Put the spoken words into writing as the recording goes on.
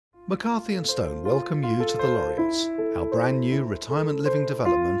McCarthy and Stone welcome you to the Laureates, our brand new retirement living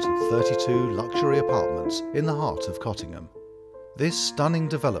development of 32 luxury apartments in the heart of Cottingham. This stunning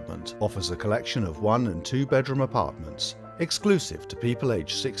development offers a collection of 1 and 2 bedroom apartments, exclusive to people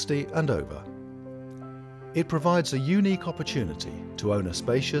aged 60 and over. It provides a unique opportunity to own a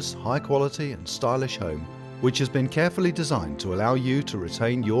spacious, high quality and stylish home which has been carefully designed to allow you to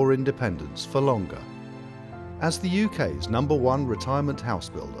retain your independence for longer. As the UK's #1 retirement house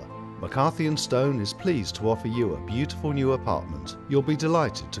builder, McCarthy and Stone is pleased to offer you a beautiful new apartment you'll be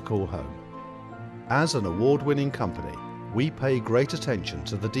delighted to call home. As an award-winning company, we pay great attention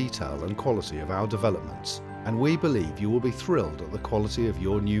to the detail and quality of our developments, and we believe you will be thrilled at the quality of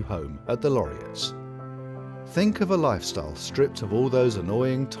your new home at the Laureates. Think of a lifestyle stripped of all those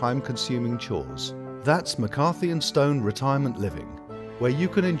annoying, time-consuming chores. That's McCarthy and Stone Retirement Living, where you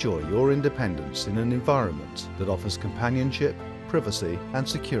can enjoy your independence in an environment that offers companionship, privacy and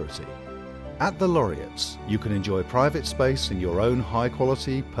security. At the Laureates, you can enjoy private space in your own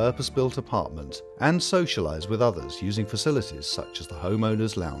high-quality, purpose-built apartment and socialise with others using facilities such as the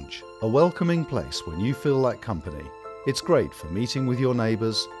Homeowners Lounge, a welcoming place when you feel like company. It's great for meeting with your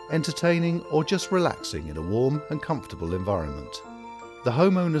neighbours, entertaining or just relaxing in a warm and comfortable environment. The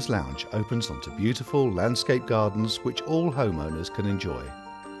Homeowners Lounge opens onto beautiful landscape gardens which all homeowners can enjoy.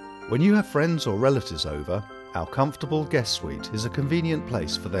 When you have friends or relatives over, our comfortable guest suite is a convenient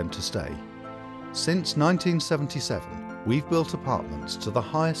place for them to stay. Since 1977, we've built apartments to the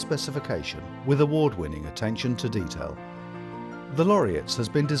highest specification with award-winning attention to detail. The Laureates has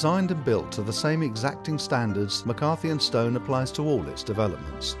been designed and built to the same exacting standards McCarthy and Stone applies to all its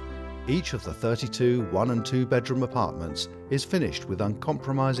developments. Each of the 32 1 and 2 bedroom apartments is finished with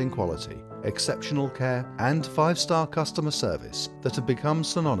uncompromising quality, exceptional care and 5-star customer service that have become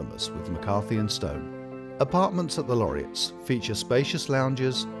synonymous with McCarthy and Stone. Apartments at the Laureates feature spacious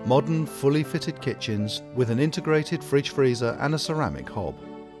lounges, modern fully fitted kitchens with an integrated fridge freezer and a ceramic hob.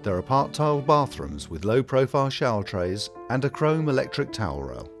 There are part-tiled bathrooms with low-profile shower trays and a chrome electric towel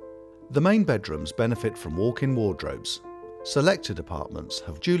rail. The main bedrooms benefit from walk-in wardrobes. Selected apartments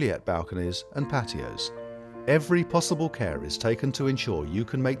have Juliet balconies and patios. Every possible care is taken to ensure you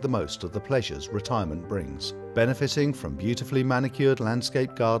can make the most of the pleasures retirement brings. Benefiting from beautifully manicured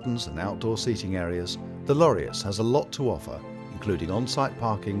landscape gardens and outdoor seating areas, the Laureates has a lot to offer, including on-site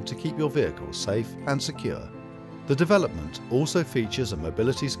parking to keep your vehicle safe and secure. The development also features a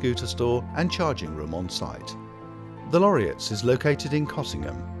mobility scooter store and charging room on site. The Laureates is located in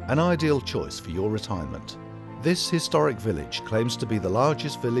Cottingham, an ideal choice for your retirement. This historic village claims to be the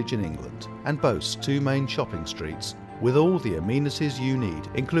largest village in England and boasts 2 main shopping streets with all the amenities you need,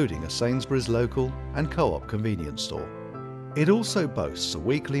 including a Sainsbury's local and Co-op convenience store. It also boasts a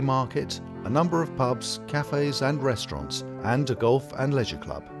weekly market, a number of pubs, cafes and restaurants, and a golf and leisure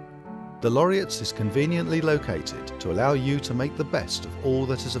club. The Laureates is conveniently located to allow you to make the best of all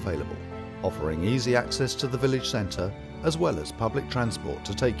that is available, offering easy access to the village centre as well as public transport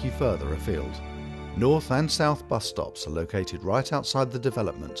to take you further afield. North and south bus stops are located right outside the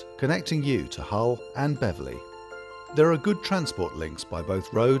development, connecting you to Hull and Beverley. There are good transport links by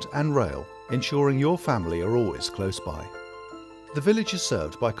both road and rail, ensuring your family are always close by. The village is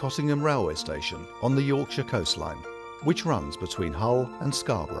served by Cottingham railway station on the Yorkshire coastline, which runs between Hull and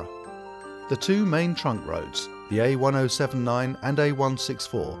Scarborough. The 2 main trunk roads, the A1079 and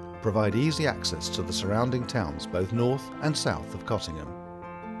A164, provide easy access to the surrounding towns both north and south of Cottingham.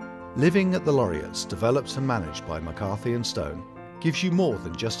 Living at the Laureates, developed and managed by McCarthy and Stone, gives you more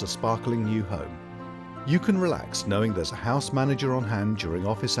than just a sparkling new home. You can relax knowing there's a house manager on hand during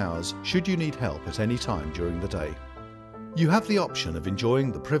office hours should you need help at any time during the day. You have the option of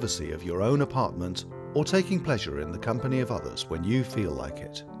enjoying the privacy of your own apartment or taking pleasure in the company of others when you feel like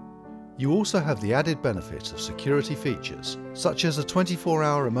it. You also have the added benefit of security features, such as a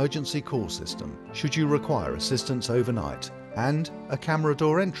 24-hour emergency call system should you require assistance overnight, and a camera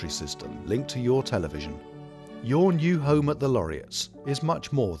door entry system linked to your television. Your new home at the Laureates is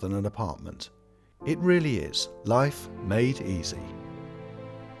much more than an apartment. It really is life made easy.